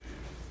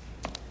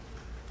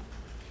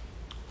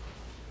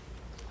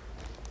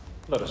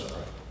Let us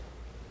pray.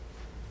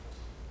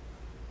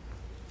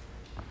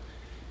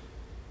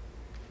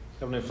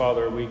 Heavenly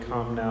Father, we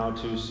come now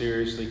to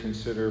seriously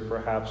consider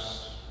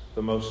perhaps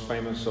the most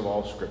famous of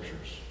all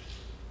Scriptures.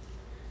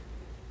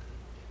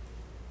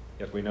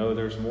 Yet we know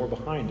there's more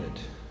behind it.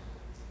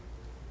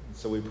 And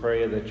so we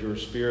pray that your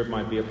Spirit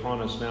might be upon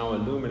us now,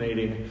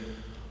 illuminating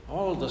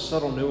all of the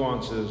subtle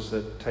nuances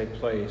that take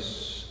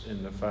place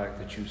in the fact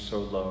that you so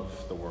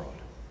love the world.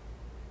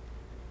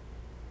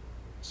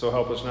 So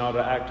help us now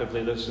to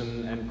actively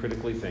listen and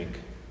critically think,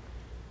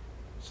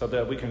 so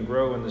that we can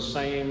grow in the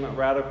same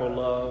radical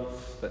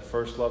love that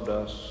first loved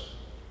us.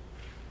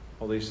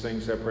 All these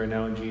things I pray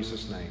now in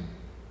Jesus' name.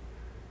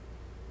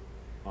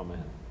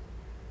 Amen.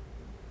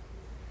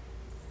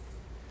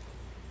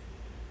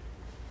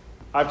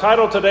 I've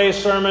titled today's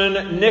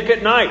sermon, Nick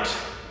at Night,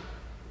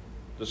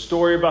 the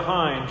story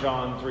behind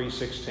John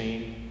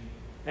 3:16.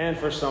 And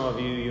for some of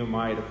you, you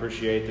might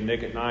appreciate the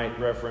Nick at Night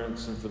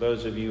reference, and for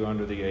those of you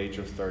under the age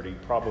of 30,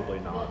 probably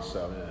not.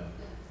 So,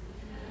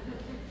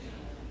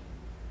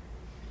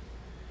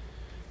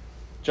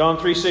 John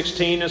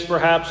 3:16 is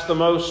perhaps the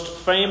most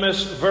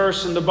famous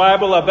verse in the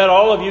Bible. I bet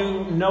all of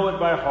you know it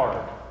by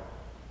heart.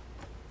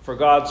 For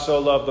God so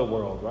loved the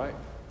world, right?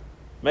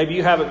 Maybe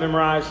you have it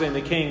memorized in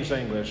the King's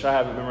English. I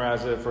have it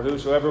memorized it. For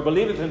whosoever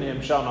believeth in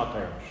him shall not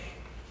perish.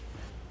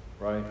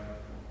 Right?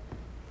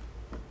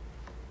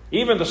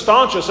 Even the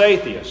staunchest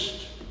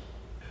atheist,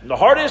 the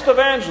hardest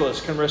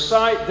evangelist can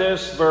recite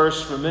this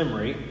verse from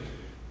memory,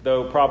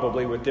 though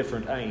probably with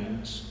different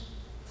aims.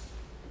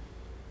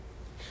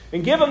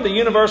 And given the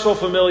universal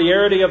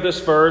familiarity of this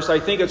verse,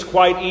 I think it's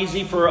quite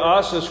easy for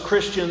us as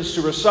Christians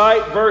to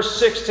recite verse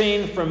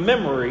 16 from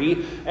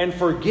memory and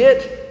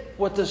forget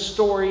what the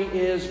story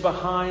is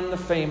behind the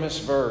famous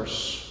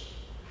verse.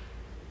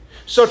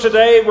 So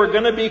today we're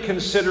going to be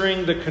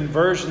considering the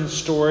conversion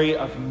story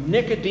of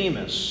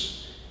Nicodemus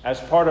as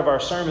part of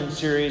our sermon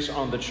series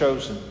on the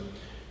Chosen.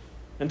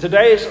 And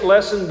today's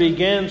lesson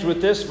begins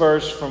with this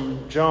verse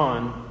from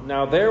John.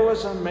 Now there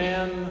was a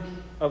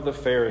man of the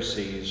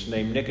Pharisees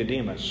named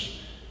Nicodemus,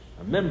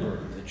 a member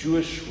of the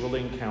Jewish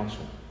ruling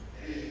council.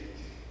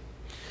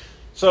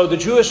 So the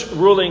Jewish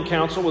ruling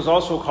council was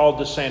also called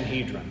the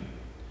Sanhedrin.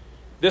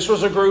 This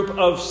was a group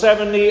of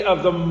 70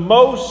 of the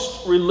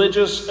most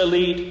religious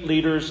elite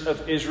leaders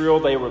of Israel.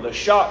 They were the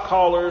shot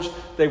callers.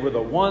 They were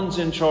the ones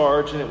in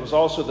charge. And it was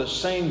also the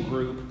same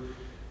group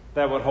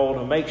that would hold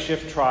a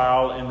makeshift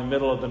trial in the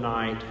middle of the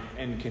night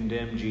and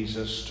condemn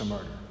Jesus to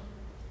murder,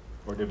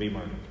 or to be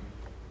murdered.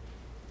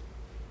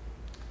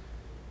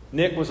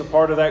 Nick was a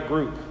part of that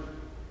group.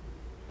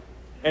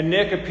 And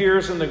Nick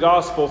appears in the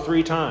gospel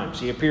 3 times.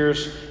 He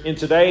appears in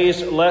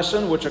today's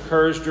lesson, which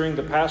occurs during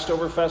the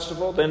Passover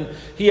festival. Then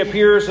he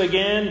appears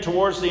again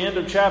towards the end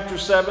of chapter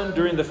 7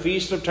 during the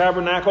Feast of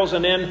Tabernacles.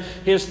 And then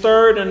his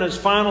third and his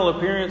final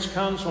appearance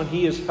comes when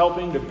he is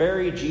helping to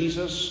bury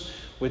Jesus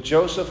with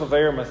Joseph of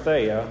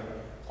Arimathea,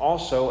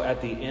 also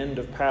at the end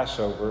of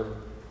Passover,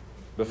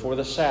 before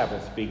the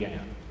Sabbath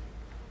began.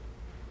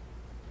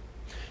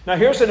 Now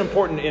here's an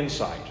important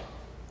insight.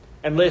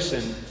 And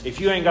listen, if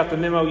you ain't got the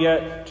memo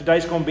yet,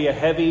 today's going to be a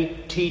heavy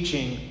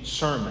teaching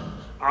sermon.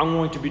 I'm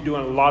going to be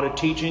doing a lot of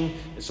teaching.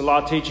 It's a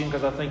lot of teaching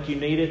because I think you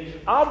need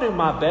it. I'll do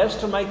my best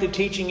to make the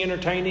teaching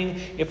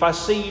entertaining. If I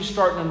see you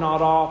starting to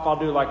nod off, I'll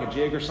do like a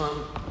jig or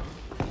something.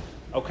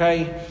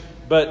 Okay?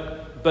 But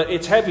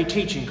it's heavy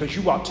teaching because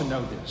you ought to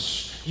know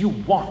this. You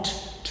want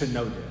to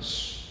know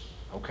this.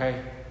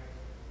 Okay?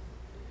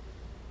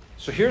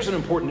 So here's an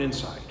important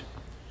insight.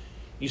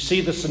 You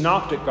see the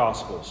synoptic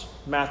gospels,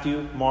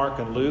 Matthew, Mark,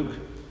 and Luke.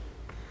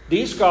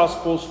 These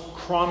gospels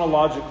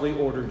chronologically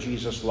order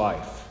Jesus'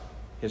 life,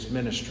 his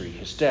ministry,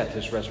 his death,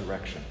 his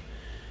resurrection.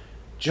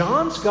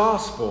 John's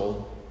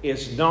gospel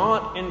is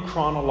not in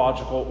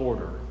chronological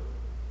order.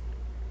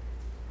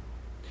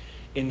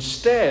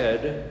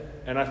 Instead,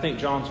 and I think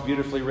John's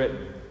beautifully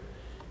written,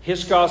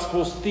 his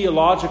gospel's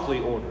theologically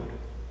ordered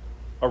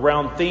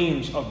around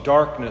themes of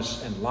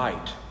darkness and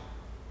light,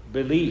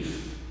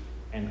 belief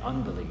and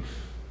unbelief.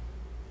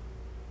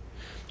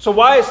 So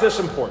why is this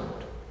important?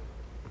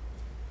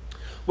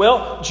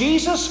 Well,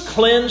 Jesus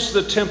cleansed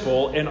the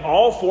temple in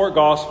all 4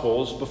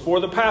 Gospels before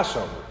the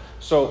Passover.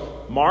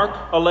 So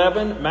Mark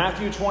 11,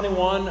 Matthew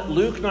 21,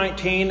 Luke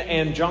 19,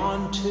 and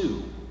John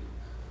 2.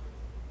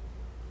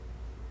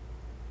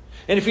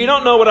 And if you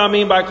don't know what I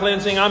mean by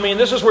cleansing, I mean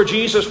this is where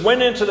Jesus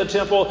went into the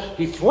temple.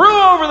 He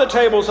threw over the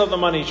tables of the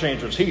money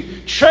changers.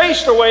 He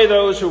chased away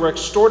those who were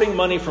extorting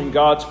money from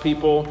God's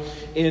people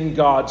in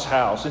God's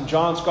house. In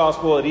John's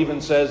gospel, it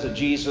even says that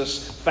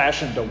Jesus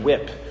fashioned a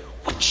whip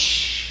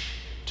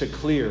to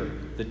clear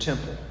the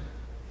temple.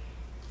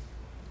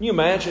 Can you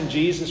imagine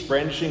Jesus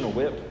brandishing a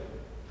whip?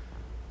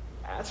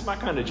 That's my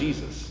kind of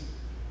Jesus.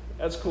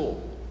 That's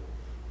cool.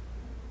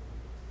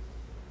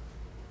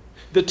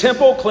 The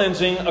temple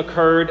cleansing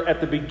occurred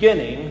at the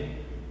beginning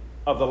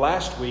of the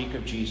last week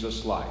of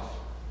Jesus' life.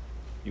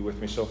 You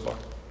with me so far?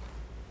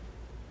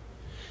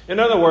 In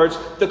other words,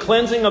 the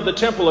cleansing of the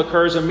temple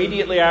occurs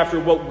immediately after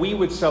what we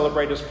would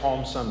celebrate as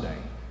Palm Sunday.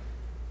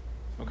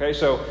 Okay,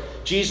 so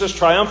Jesus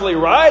triumphantly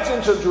rides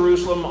into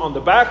Jerusalem on the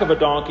back of a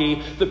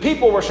donkey. The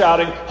people were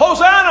shouting,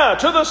 "Hosanna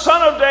to the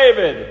Son of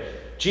David!"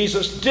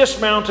 Jesus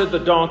dismounted the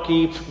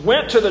donkey,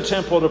 went to the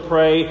temple to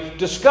pray,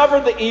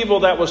 discovered the evil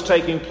that was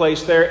taking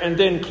place there, and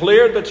then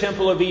cleared the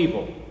temple of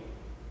evil.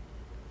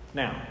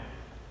 Now,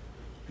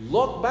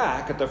 look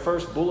back at the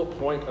first bullet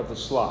point of the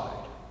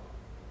slide.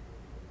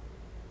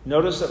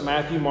 Notice that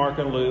Matthew, Mark,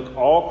 and Luke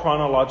all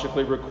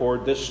chronologically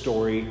record this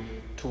story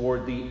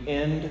toward the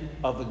end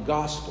of the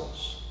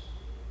Gospels.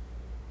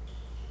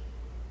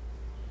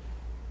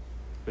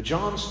 But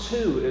John's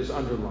too is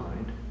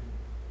underlined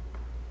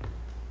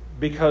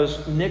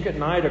because Nick at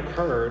Night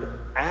occurred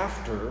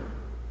after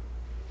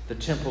the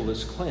temple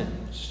is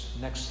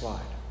cleansed. Next slide.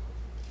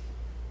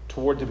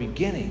 Toward the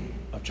beginning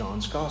of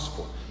John's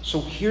Gospel.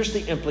 So here's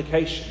the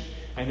implication,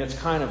 and it's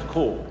kind of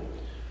cool.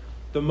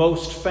 The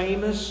most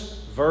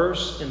famous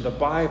verse in the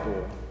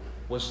Bible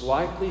was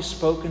likely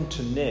spoken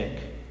to Nick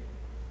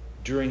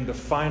during the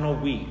final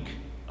week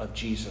of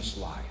Jesus'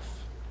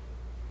 life.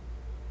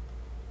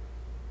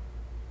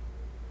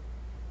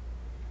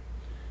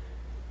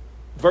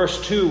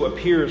 Verse 2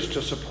 appears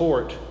to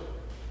support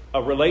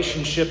a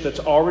relationship that's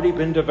already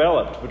been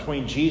developed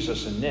between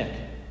Jesus and Nick.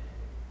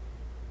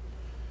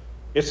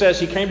 It says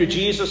he came to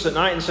Jesus at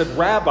night and said,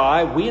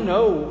 "Rabbi, we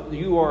know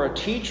you are a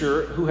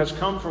teacher who has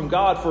come from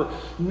God, for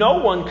no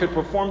one could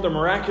perform the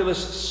miraculous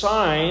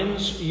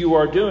signs you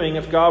are doing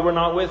if God were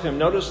not with him."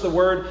 Notice the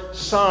word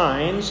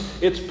signs.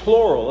 It's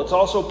plural. It's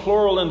also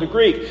plural in the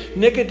Greek.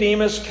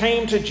 Nicodemus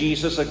came to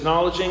Jesus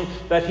acknowledging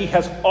that he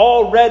has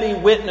already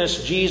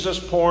witnessed Jesus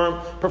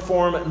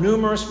perform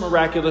numerous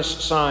miraculous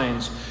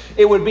signs.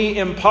 It would be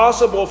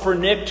impossible for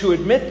Nick to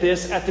admit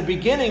this at the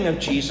beginning of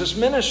Jesus'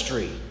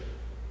 ministry.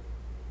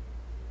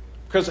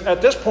 Because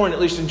at this point, at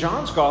least in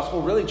John's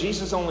Gospel, really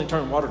Jesus only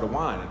turned water to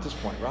wine at this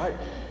point, right?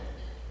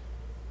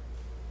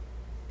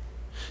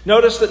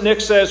 Notice that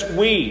Nick says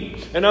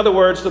we. In other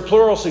words, the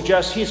plural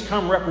suggests he's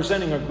come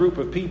representing a group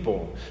of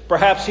people.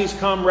 Perhaps he's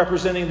come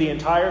representing the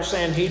entire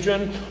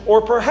Sanhedrin,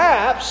 or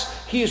perhaps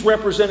he's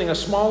representing a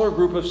smaller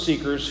group of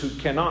seekers who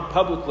cannot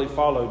publicly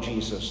follow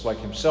Jesus, like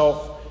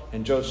himself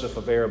and Joseph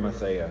of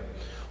Arimathea.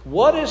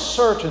 What is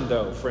certain,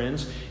 though,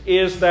 friends,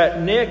 is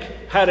that Nick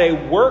had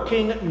a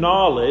working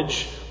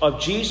knowledge of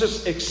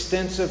Jesus'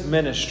 extensive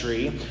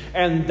ministry,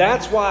 and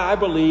that's why I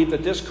believe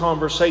that this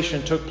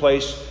conversation took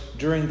place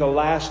during the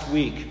last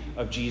week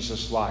of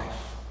Jesus'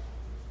 life.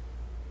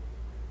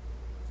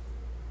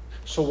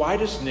 So why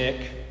does Nick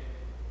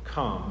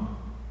come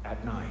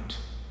at night?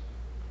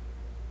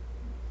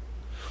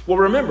 Well,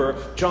 remember,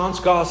 John's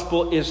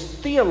Gospel is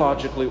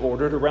theologically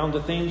ordered around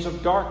the themes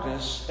of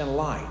darkness and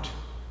light,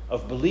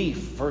 of belief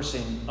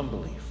versus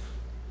unbelief.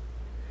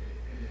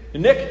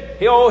 Nick,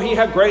 he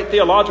had great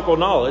theological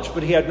knowledge,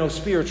 but he had no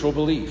spiritual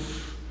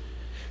belief.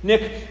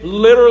 Nick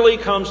literally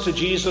comes to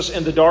Jesus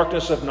in the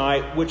darkness of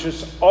night, which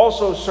is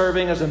also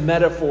serving as a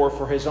metaphor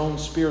for his own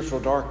spiritual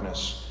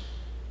darkness.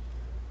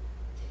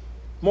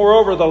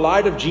 Moreover, the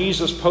light of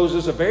Jesus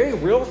poses a very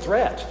real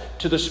threat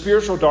to the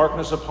spiritual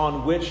darkness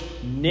upon which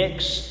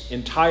Nick's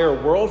entire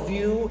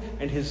worldview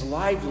and his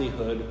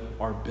livelihood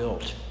are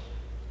built.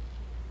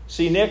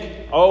 See, Nick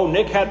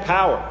had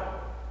power.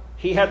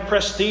 He had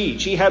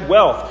prestige. He had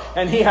wealth.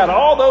 And he had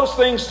all those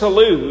things to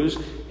lose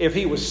if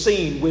he was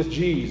seen with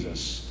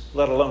Jesus,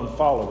 let alone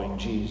following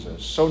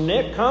Jesus. So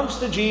Nick comes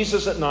to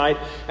Jesus at night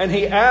and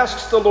he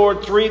asks the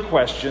Lord 3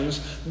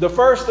 questions, the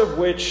first of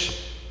which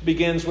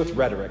begins with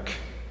rhetoric.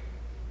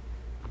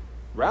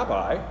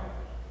 "Rabbi,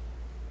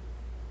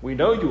 we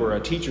know you are a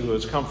teacher who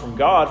has come from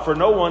God, for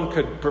no one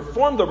could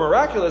perform the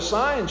miraculous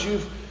signs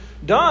you've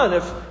done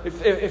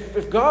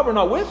if God were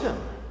not with him."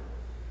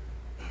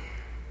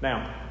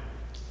 Now,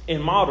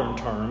 in modern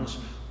terms,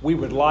 we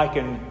would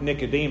liken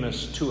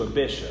Nicodemus to a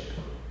bishop.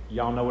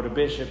 Y'all know what a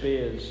bishop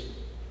is.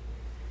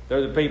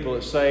 They're the people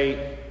that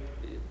say,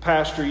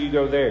 "Pastor, you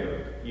go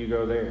there, you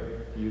go there,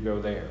 you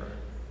go there."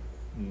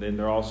 And then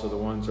they're also the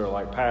ones that are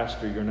like,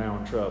 "Pastor, you're now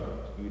in trouble.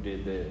 You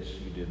did this,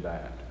 you did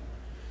that."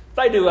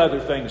 They do other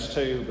things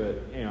too,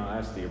 but,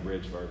 that's the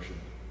abridged version.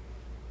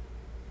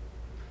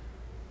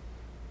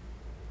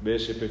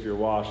 "Bishop, if you're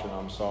washing,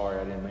 I'm sorry,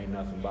 I didn't mean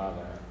nothing by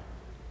that."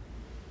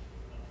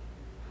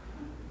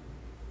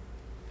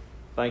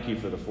 Thank you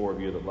for the 4 of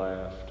you that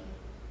laughed.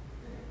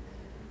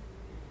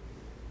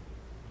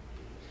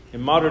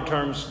 In modern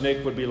terms,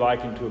 Nick would be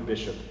likened to a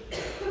bishop.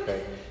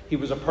 Okay? He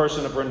was a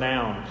person of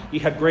renown. He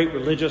had great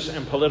religious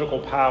and political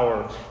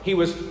power. He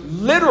was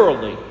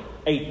literally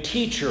a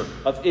teacher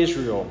of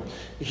Israel.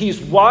 He's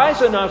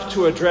wise enough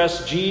to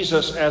address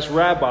Jesus as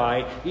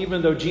rabbi,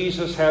 even though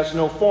Jesus has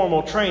no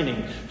formal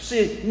training.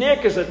 See,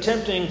 Nick is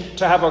attempting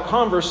to have a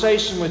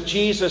conversation with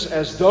Jesus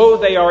as though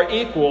they are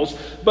equals,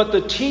 but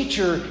the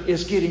teacher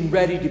is getting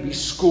ready to be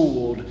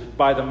schooled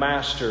by the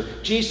master.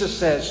 Jesus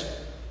says,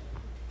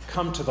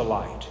 "Come to the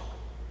light."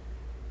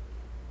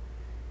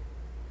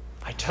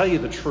 I tell you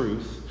the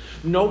truth,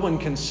 no one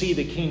can see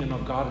the kingdom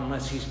of God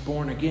unless he's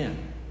born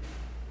again.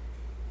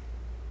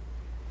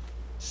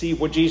 See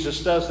what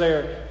Jesus does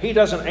there? He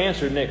doesn't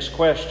answer Nick's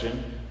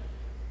question.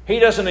 He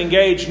doesn't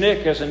engage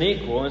Nick as an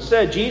equal.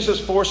 Instead, Jesus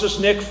forces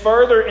Nick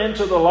further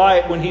into the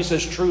light when he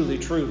says, truly,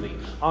 truly,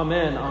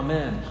 amen,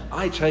 amen,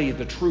 I tell you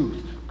the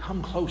truth,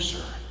 come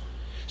closer.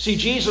 See,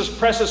 Jesus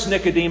presses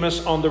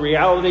Nicodemus on the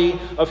reality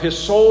of his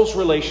soul's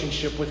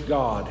relationship with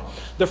God.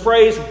 The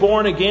phrase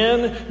born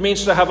again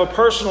means to have a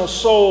personal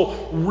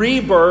soul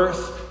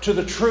rebirth to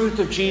the truth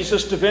of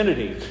Jesus'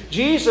 divinity.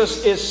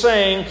 Jesus is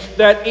saying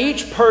that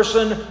each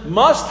person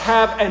must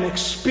have an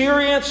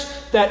experience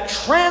that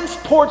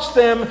transports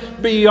them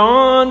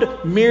beyond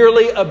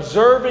merely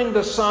observing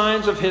the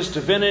signs of his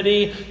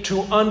divinity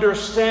to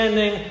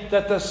understanding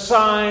that the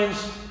signs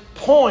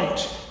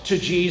point to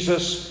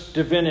Jesus'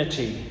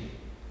 divinity.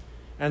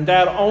 And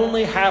that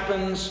only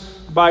happens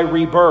by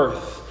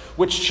rebirth,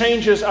 which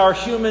changes our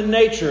human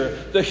nature,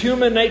 the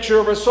human nature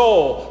of a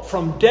soul,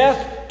 from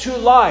death to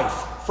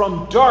life,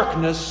 from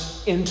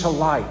darkness into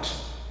light.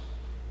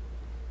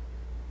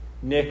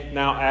 Nick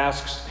now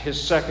asks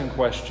his second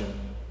question.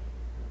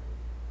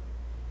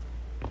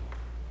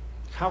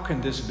 How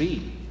can this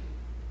be?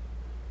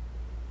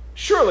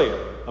 Surely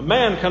a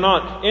man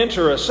cannot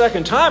enter a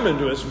second time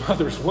into his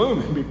mother's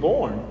womb and be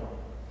born.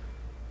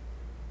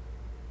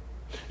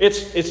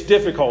 It's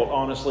difficult,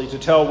 honestly, to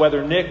tell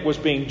whether Nick was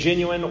being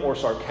genuine or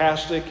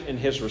sarcastic in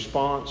his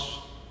response.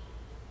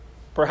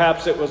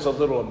 Perhaps it was a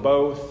little of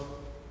both.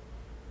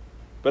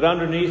 But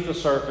underneath the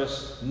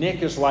surface,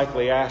 Nick is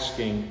likely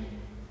asking,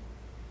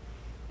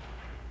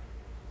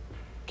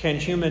 can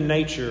human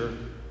nature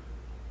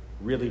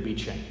really be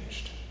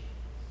changed?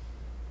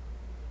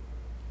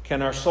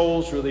 Can our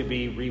souls really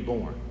be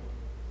reborn?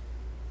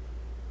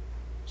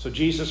 So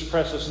Jesus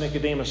presses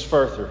Nicodemus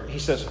further. He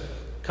says,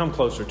 come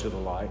closer to the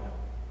light.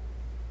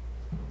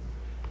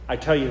 I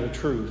tell you the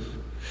truth.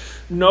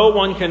 No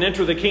one can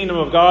enter the kingdom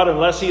of God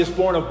unless he is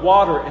born of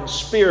water and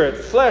spirit.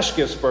 Flesh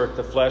gives birth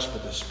to flesh,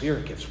 but the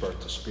Spirit gives birth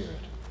to spirit.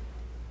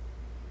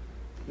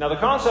 Now, the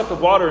concept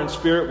of water and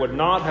spirit would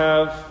not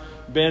have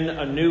been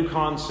a new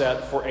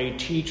concept for a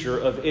teacher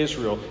of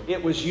Israel.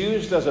 It was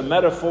used as a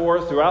metaphor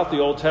throughout the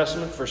Old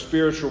Testament for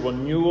spiritual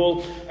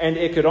renewal, and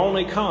it could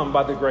only come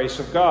by the grace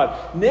of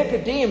God.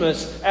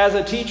 Nicodemus, as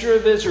a teacher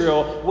of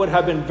Israel, would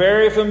have been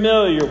very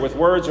familiar with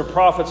words of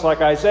prophets like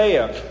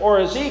Isaiah or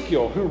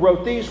Ezekiel, who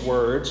wrote these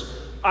words,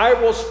 I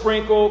will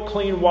sprinkle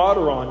clean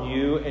water on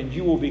you, and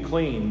you will be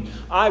clean.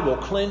 I will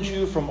cleanse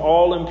you from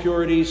all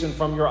impurities and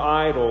from your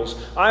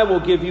idols. I will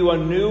give you a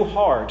new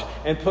heart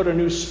and put a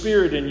new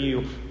spirit in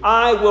you.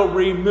 I will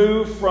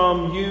remove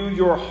from you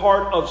your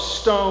heart of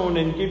stone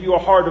and give you a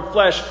heart of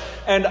flesh.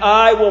 And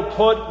I will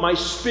put my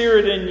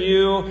spirit in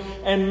you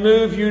and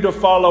move you to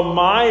follow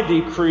my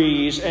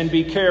decrees and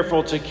be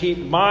careful to keep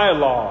my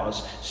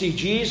laws. See,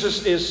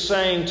 Jesus is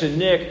saying to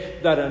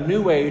Nick that a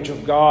new age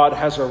of God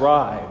has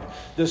arrived.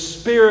 The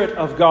Spirit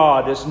of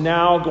God is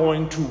now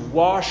going to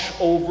wash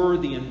over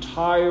the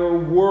entire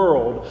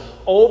world,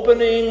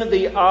 opening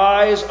the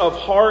eyes of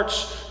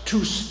hearts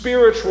to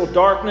spiritual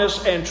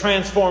darkness and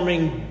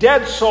transforming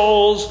dead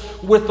souls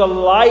with the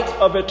light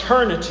of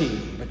eternity.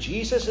 But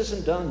Jesus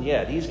isn't done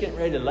yet. He's getting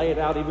ready to lay it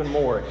out even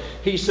more.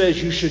 He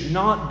says, you should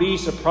not be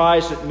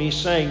surprised at me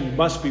saying you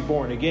must be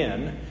born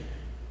again.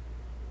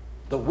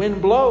 The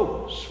wind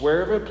blows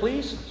wherever it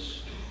pleases.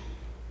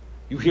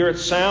 You hear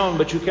its sound,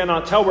 but you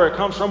cannot tell where it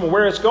comes from or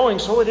where it's going.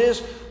 So it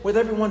is with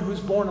everyone who's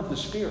born of the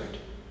Spirit.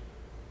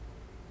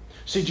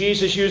 See,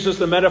 Jesus uses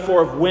the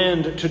metaphor of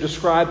wind to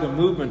describe the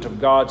movement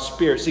of God's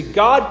Spirit. See,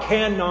 God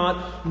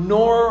cannot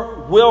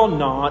nor will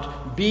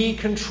not be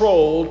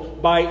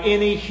controlled by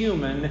any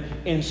human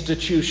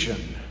institution.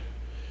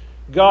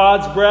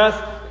 God's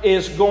breath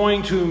is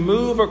going to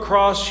move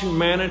across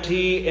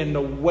humanity in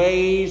the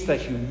ways that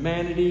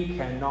humanity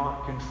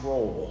cannot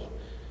control.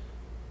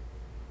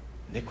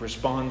 Nick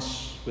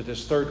responds with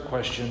his third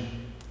question.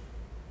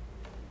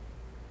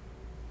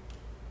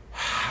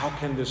 How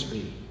can this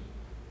be?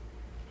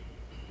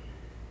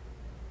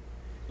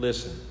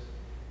 Listen,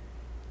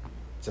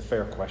 it's a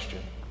fair question.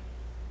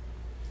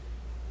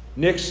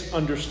 Nick's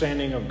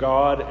understanding of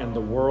God and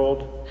the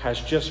world has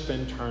just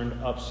been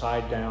turned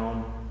upside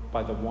down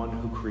by the one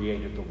who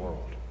created the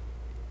world.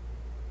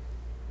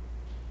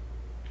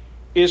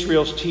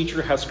 Israel's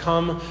teacher has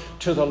come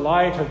to the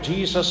light of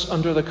Jesus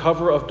under the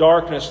cover of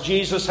darkness.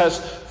 Jesus has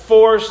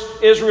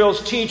forced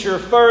Israel's teacher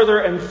further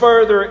and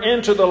further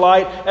into the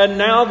light. And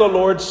now the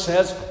Lord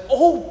says,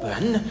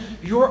 open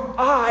your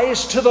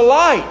eyes to the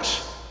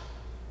light.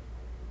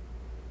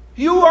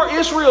 You are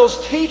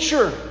Israel's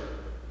teacher.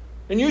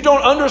 And you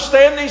don't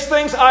understand these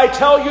things. I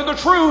tell you the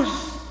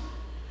truth.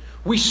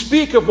 We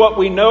speak of what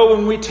we know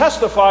and we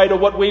testify to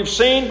what we've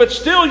seen, but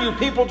still you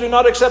people do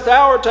not accept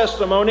our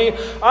testimony.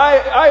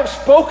 I have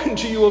spoken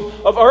to you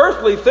of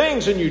earthly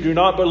things and you do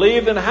not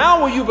believe. Then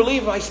how will you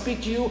believe if I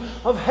speak to you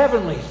of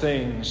heavenly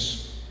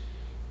things?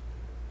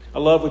 I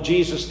love what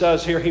Jesus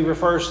does here. He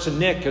refers to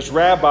Nick as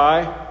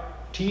rabbi,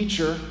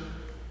 teacher,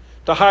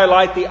 to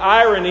highlight the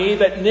irony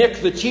that Nick,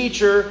 the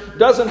teacher,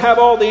 doesn't have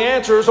all the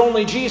answers,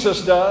 only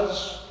Jesus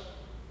does.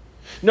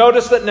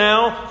 Notice that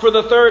now, for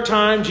the third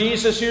time,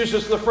 Jesus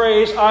uses the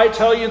phrase, I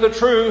tell you the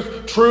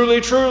truth, truly,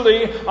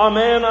 truly,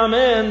 amen,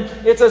 amen.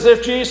 It's as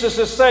if Jesus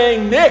is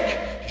saying, Nick,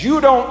 you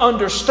don't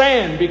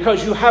understand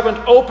because you haven't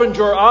opened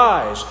your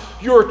eyes.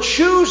 You're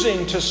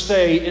choosing to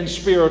stay in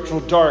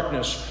spiritual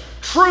darkness.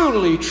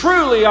 Truly,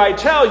 truly, I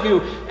tell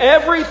you,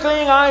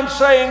 everything I'm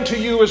saying to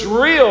you is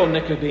real,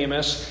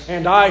 Nicodemus,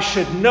 and I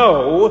should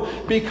know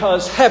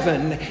because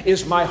heaven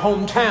is my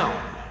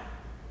hometown.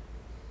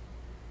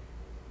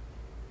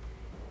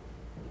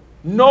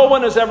 No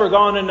one has ever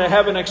gone into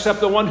heaven except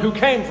the one who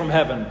came from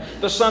heaven,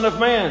 the Son of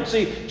Man.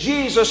 See,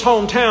 Jesus'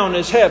 hometown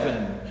is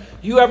heaven.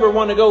 You ever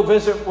want to go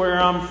visit where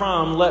I'm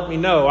from, let me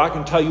know. I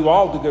can tell you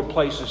all the good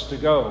places to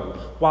go.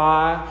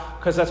 Why?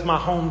 Because that's my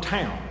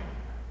hometown.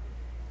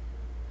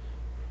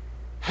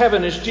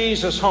 Heaven is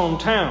Jesus'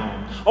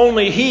 hometown.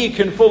 Only He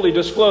can fully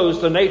disclose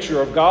the nature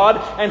of God,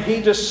 and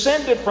He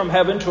descended from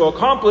heaven to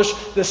accomplish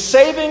the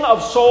saving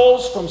of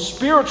souls from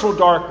spiritual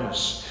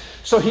darkness.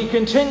 So He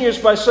continues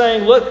by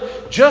saying,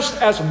 look,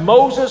 just as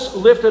Moses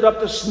lifted up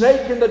the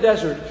snake in the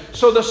desert,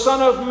 so the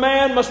Son of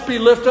Man must be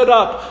lifted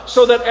up,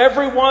 so that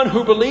everyone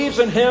who believes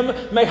in Him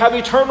may have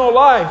eternal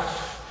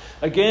life.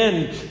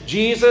 Again,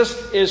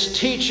 Jesus is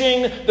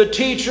teaching the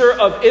teacher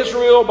of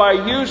Israel by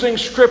using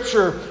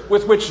Scripture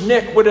with which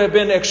Nick would have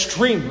been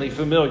extremely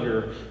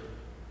familiar.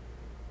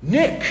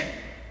 Nick,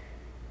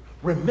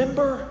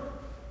 remember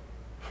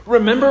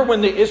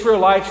when the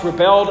Israelites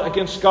rebelled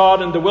against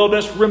God in the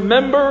wilderness?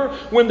 Remember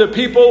when the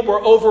people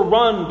were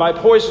overrun by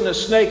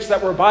poisonous snakes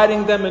that were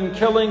biting them and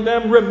killing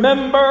them?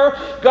 Remember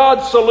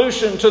God's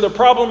solution to the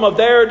problem of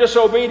their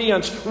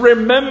disobedience.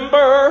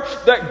 Remember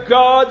that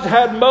God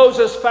had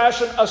Moses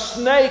fashion a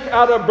snake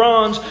out of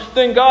bronze.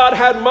 Then God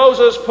had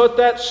Moses put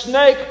that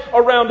snake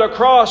around a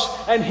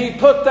cross, and He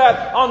put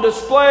that on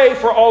display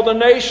for all the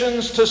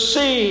nations to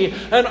see.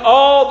 And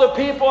all the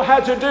people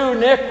had to do,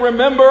 Nick,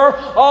 remember,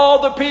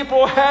 all the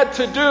people had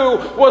to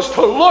do was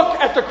to look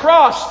at the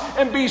cross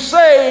and be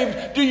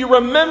saved. Do you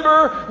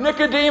remember,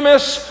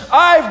 Nicodemus?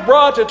 I've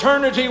brought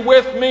eternity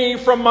with me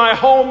from my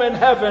home in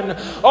heaven.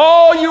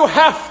 All you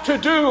have to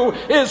do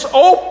is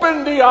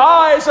open the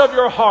eyes of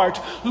your heart.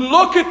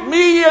 Look at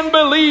me and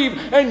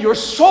believe, and your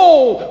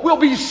soul will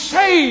be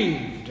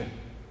saved.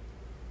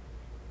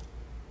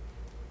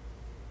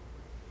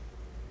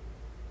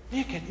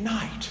 Nick, at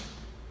night,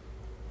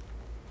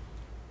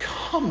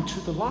 come to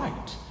the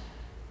light.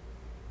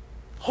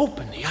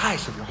 Open the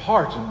eyes of your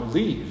heart and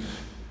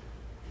believe.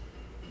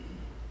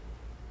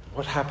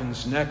 What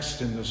happens next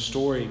in the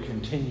story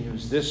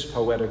continues this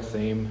poetic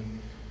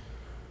theme.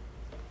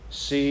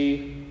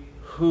 See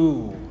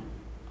who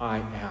I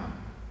am.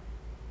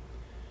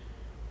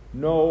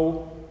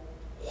 Know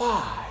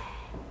why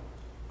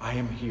I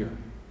am here.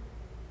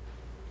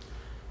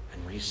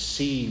 And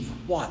receive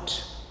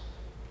what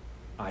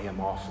I am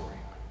offering.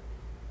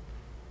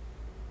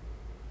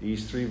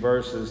 These three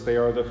verses, they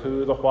are the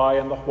who, the why,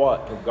 and the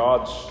what of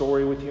God's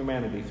story with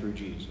humanity through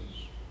Jesus.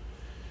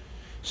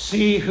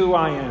 See who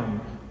I am,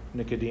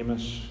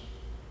 Nicodemus.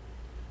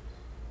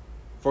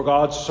 For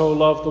God so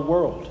loved the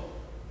world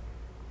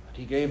that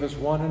He gave His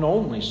one and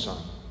only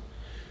Son,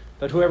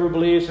 that whoever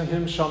believes in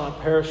Him shall not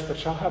perish but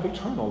shall have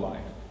eternal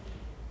life.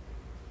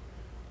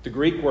 The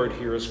Greek word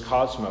here is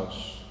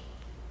cosmos.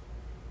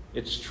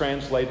 It's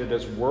translated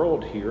as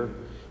world here.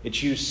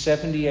 It's used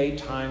 78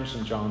 times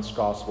in John's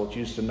Gospel. It's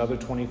used another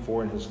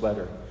 24 in his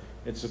letter.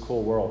 It's a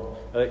cool world.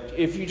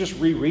 If you just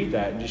reread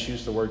that and just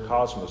use the word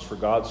cosmos, for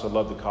God so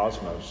loved the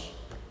cosmos,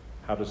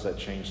 how does that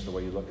change the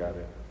way you look at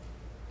it?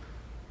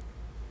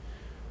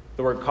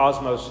 The word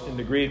cosmos in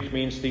the Greek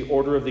means the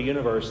order of the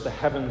universe, the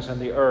heavens and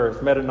the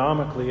earth.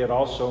 Metanomically, it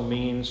also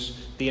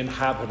means the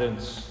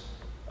inhabitants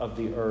of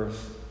the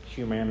earth,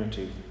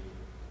 humanity.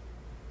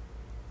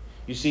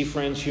 You see,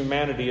 friends,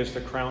 humanity is the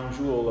crown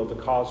jewel of the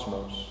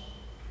cosmos.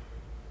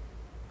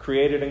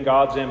 Created in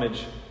God's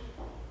image,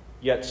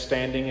 yet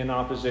standing in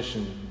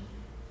opposition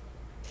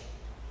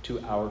to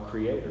our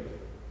Creator.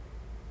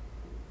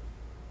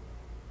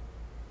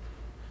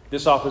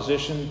 This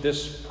opposition,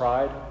 this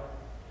pride,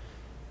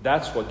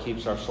 that's what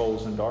keeps our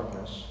souls in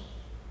darkness.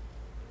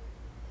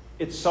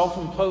 It's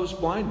self-imposed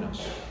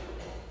blindness.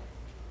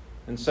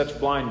 And such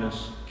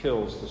blindness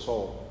kills the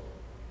soul.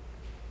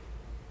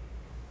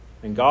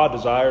 And God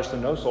desires that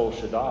no soul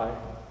should die.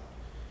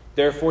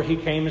 Therefore, He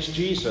came as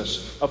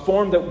Jesus, a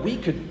form that we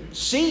could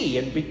see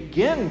and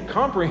begin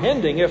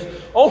comprehending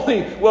if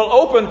only we'll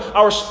open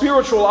our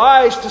spiritual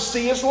eyes to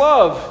see His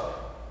love.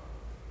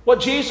 What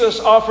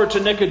Jesus offered to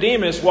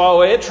Nicodemus,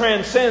 while it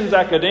transcends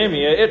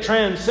academia, it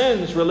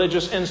transcends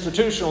religious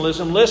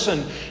institutionalism.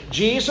 Listen,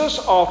 Jesus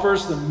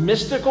offers the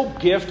mystical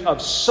gift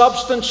of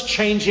substance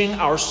changing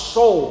our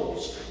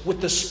souls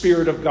with the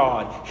Spirit of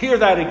God. Hear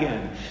that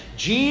again.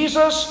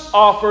 Jesus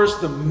offers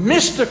the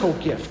mystical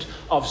gift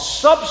of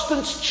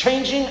substance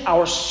changing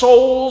our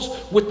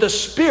souls with the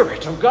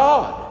Spirit of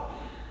God.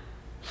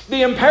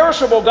 The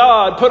imperishable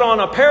God put on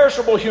a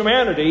perishable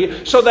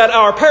humanity so that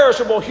our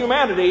perishable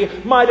humanity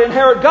might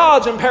inherit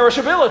God's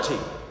imperishability.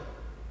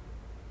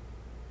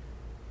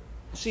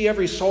 See,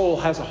 every soul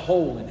has a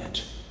hole in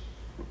it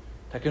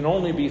that can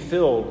only be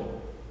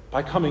filled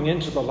by coming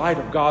into the light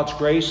of God's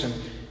grace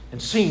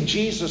and seeing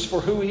Jesus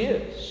for who He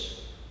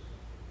is,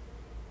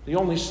 the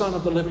only Son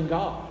of the living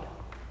God.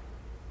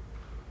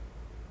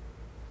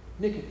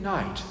 Nick at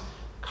night,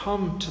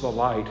 come to the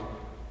light.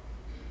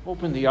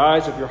 Open the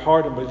eyes of your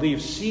heart and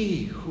believe.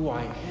 See who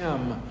I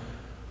am.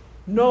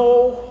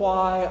 Know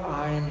why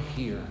I am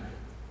here.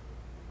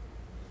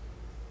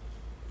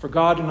 For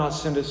God did not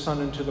send His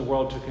Son into the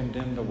world to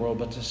condemn the world,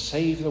 but to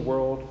save the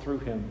world through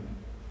Him.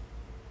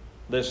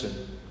 Listen.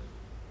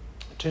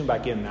 Tune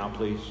back in now,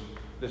 please.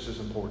 This is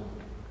important.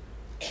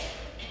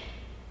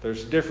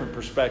 There's different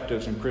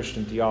perspectives in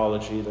Christian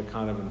theology that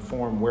kind of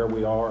inform where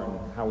we are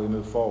and how we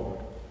move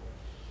forward.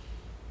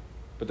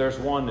 But there's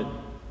one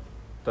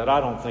that I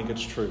don't think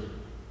it's true.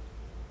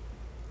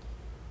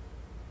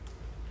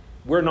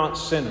 We're not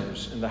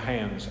sinners in the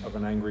hands of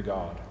an angry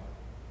God.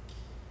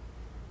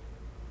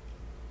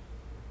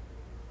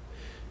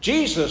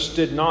 Jesus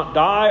did not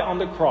die on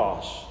the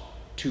cross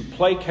to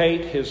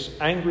placate His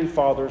angry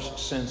Father's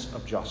sense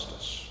of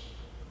justice.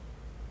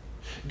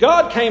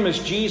 God came as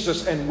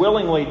Jesus and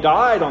willingly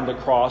died on the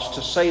cross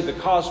to save the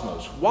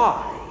cosmos.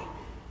 Why?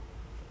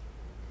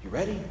 You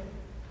ready?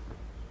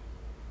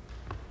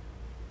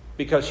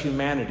 Because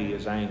humanity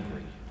is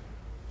angry.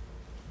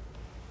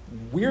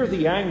 We're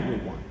the angry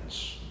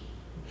ones.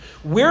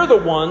 We're the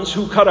ones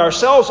who cut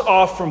ourselves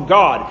off from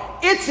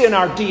God. It's in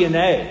our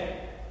DNA.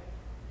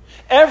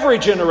 Every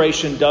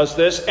generation does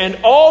this, and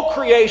all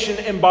creation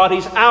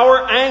embodies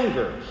our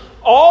anger.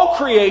 All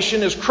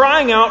creation is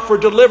crying out for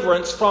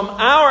deliverance from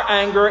our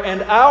anger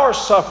and our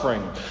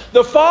suffering.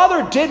 The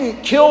Father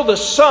didn't kill the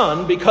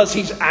Son because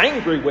He's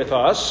angry with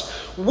us.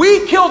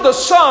 We killed the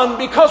Son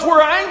because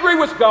we're angry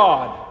with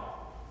God.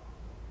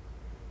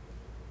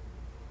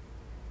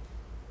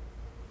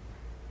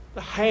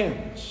 The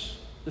hands,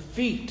 the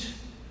feet,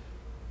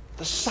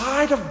 the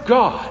side of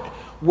God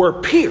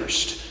were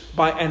pierced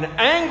by an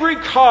angry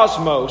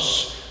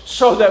cosmos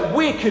so that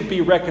we could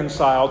be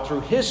reconciled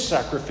through His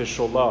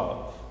sacrificial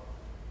love.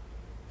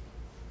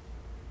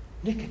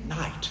 Nick at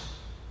night,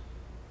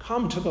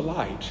 come to the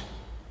light.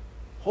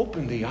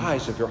 Open the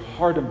eyes of your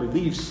heart and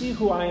believe. See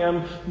who I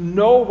am,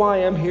 know why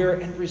I am here,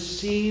 and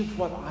receive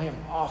what I am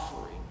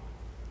offering.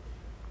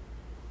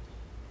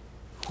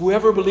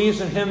 Whoever believes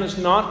in Him is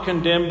not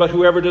condemned, but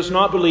whoever does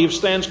not believe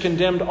stands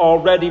condemned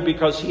already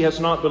because he has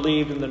not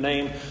believed in the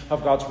name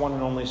of God's one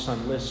and only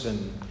Son.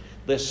 Listen.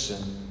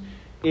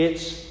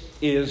 It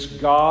is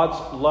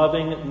God's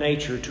loving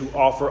nature to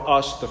offer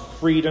us the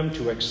freedom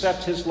to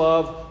accept His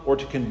love or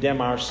to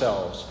condemn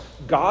ourselves.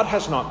 God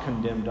has not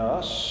condemned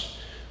us.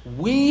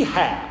 We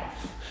have.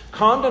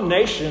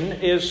 Condemnation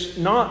is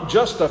not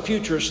just a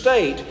future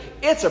state,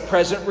 it's a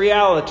present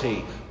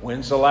reality.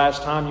 When's the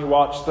last time you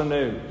watched the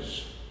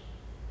news?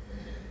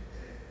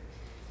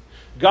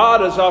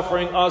 God is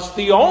offering us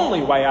the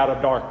only way out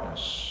of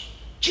darkness,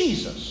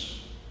 Jesus.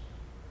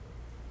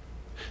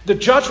 The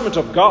judgment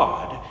of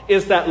God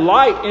is that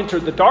light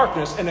entered the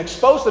darkness and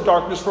exposed the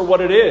darkness for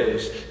what it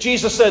is.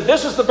 Jesus said,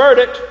 this is the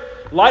verdict.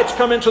 Lights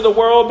come into the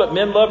world, but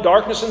men love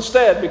darkness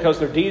instead because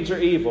their deeds are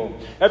evil.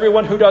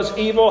 Everyone who does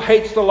evil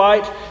hates the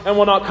light and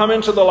will not come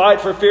into the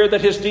light for fear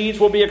that his deeds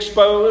will be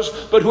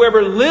exposed. But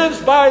whoever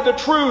lives by the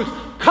truth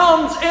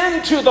comes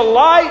into the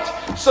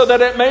light so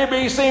that it may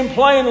be seen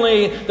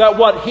plainly that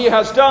what he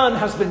has done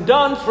has been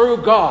done through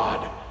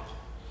God.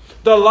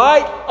 The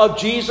light of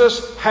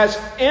Jesus has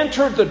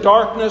entered the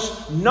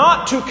darkness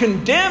not to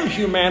condemn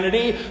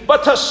humanity,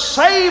 but to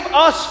save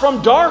us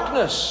from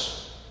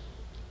darkness.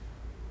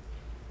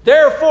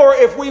 Therefore,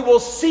 if we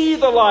will see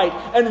the light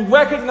and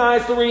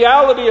recognize the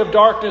reality of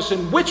darkness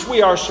in which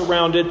we are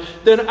surrounded,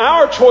 then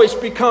our choice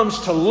becomes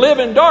to live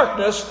in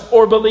darkness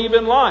or believe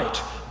in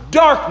light.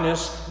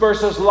 Darkness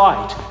versus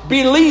light.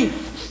 Belief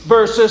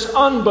versus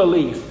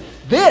unbelief.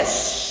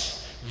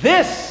 This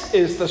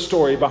is the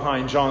story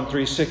behind John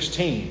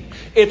 3:16.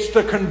 It's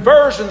the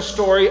conversion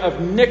story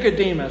of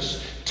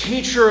Nicodemus,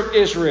 teacher of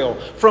Israel,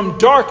 from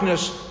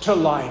darkness to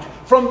light,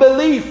 from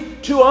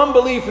belief to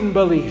unbelief and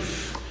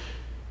belief.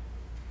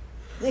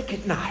 Nick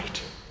at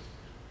night,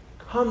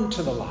 come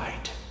to the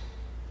light.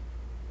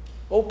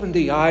 Open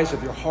the eyes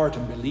of your heart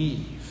and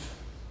believe.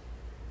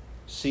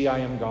 See, I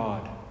am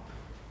God.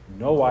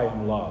 Know I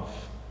am love.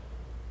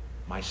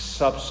 My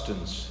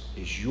substance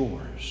is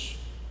yours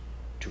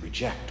to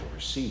reject or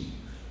receive.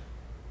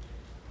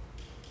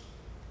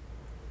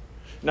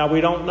 Now,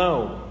 we don't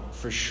know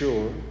for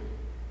sure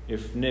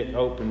if Nick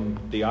opened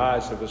the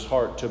eyes of his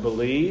heart to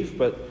believe,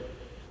 but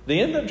the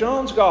end of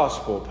John's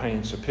Gospel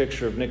paints a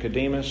picture of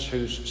Nicodemus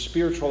whose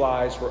spiritual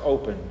eyes were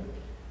open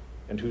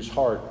and whose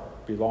heart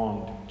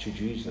belonged to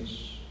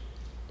Jesus.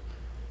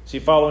 See,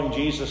 following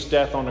Jesus'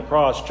 death on the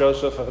cross,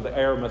 Joseph of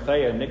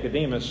Arimathea and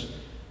Nicodemus,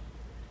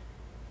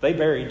 they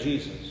buried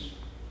Jesus.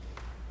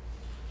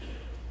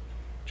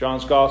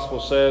 John's Gospel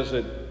says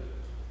that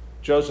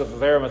Joseph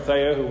of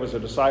Arimathea, who was a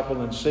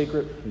disciple in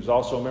secret, who's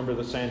also a member of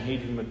the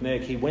Sanhedrin with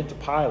Nick, he went to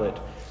Pilate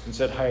and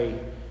said, hey,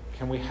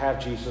 can we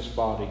have Jesus'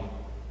 body?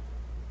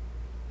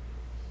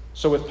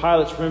 So with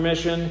Pilate's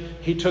permission,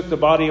 he took the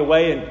body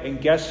away,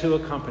 and guess who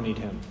accompanied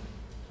him?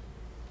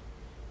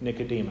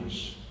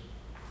 Nicodemus,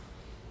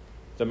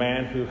 the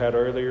man who had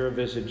earlier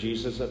visited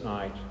Jesus at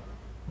night.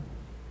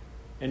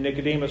 And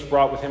Nicodemus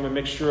brought with him a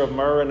mixture of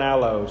myrrh and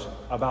aloes,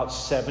 about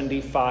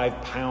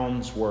 75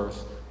 pounds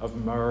worth of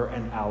myrrh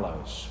and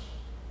aloes.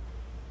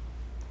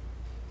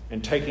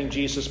 And taking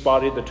Jesus'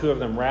 body, the two of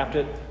them wrapped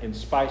it in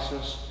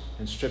spices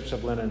and strips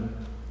of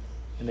linen,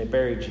 and they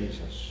buried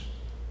Jesus.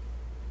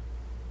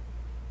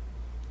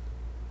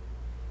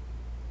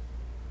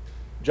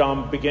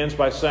 John begins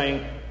by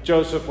saying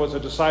Joseph was a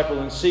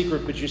disciple in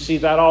secret, but you see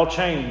that all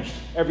changed.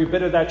 Every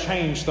bit of that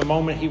changed the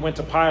moment he went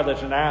to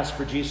Pilate and asked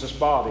for Jesus'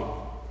 body.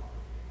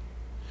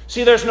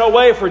 See, there's no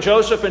way for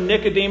Joseph and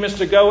Nicodemus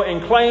to go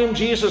and claim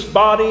Jesus'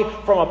 body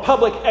from a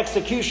public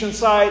execution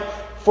site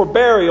for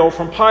burial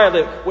from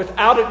Pilate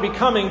without it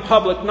becoming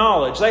public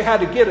knowledge. They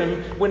had to get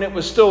him when it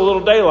was still a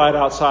little daylight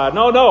outside.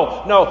 No.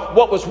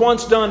 What was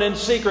once done in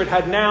secret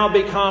had now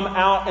become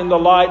out in the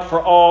light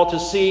for all to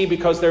see,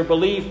 because their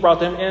belief brought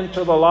them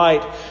into the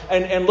light.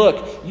 And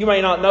look, you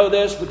may not know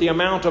this, but the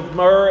amount of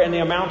myrrh and the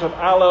amount of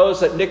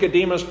aloes that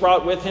Nicodemus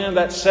brought with him,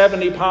 that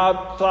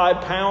 75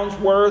 pounds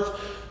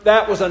worth,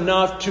 that was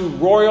enough to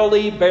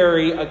royally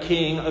bury a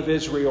king of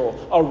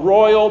Israel. A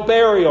royal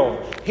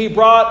burial. He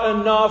brought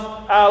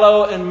enough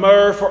aloe and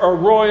myrrh for a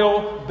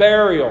royal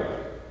burial.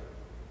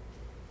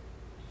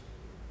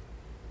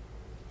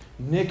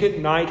 Nick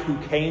Knight, who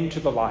came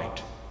to the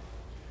light,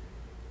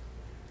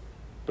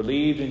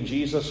 believed in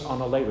Jesus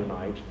on a later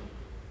night,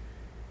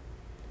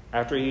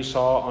 after he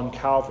saw on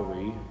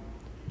Calvary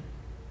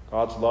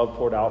God's love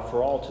poured out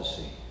for all to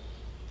see.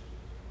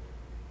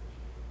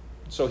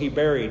 So he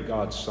buried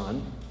God's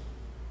Son,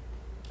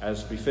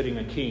 as befitting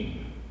a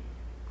king,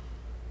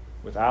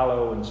 with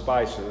aloe and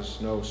spices,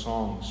 no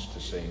songs to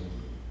sing.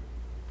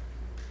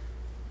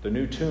 The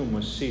new tomb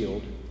was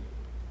sealed,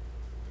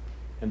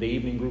 and the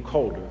evening grew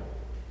colder,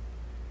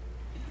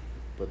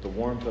 but the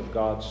warmth of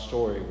God's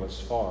story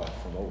was far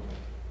from over.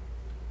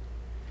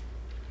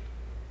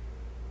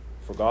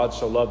 For God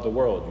so loved the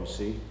world, you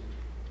see,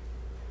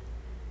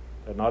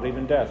 that not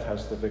even death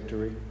has the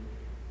victory.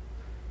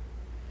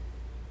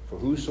 For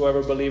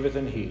whosoever believeth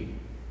in him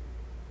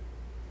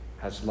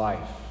has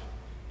life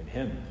in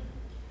him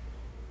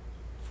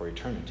for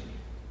eternity.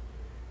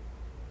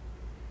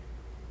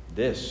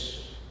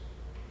 This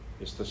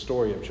is the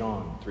story of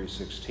John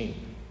 3:16.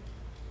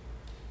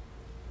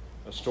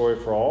 A story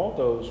for all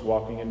those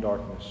walking in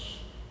darkness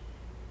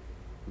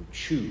who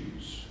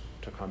choose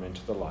to come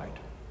into the light.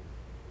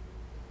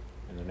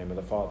 In the name of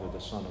the Father, the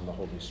Son, and the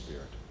Holy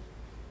Spirit.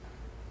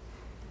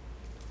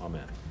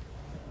 Amen.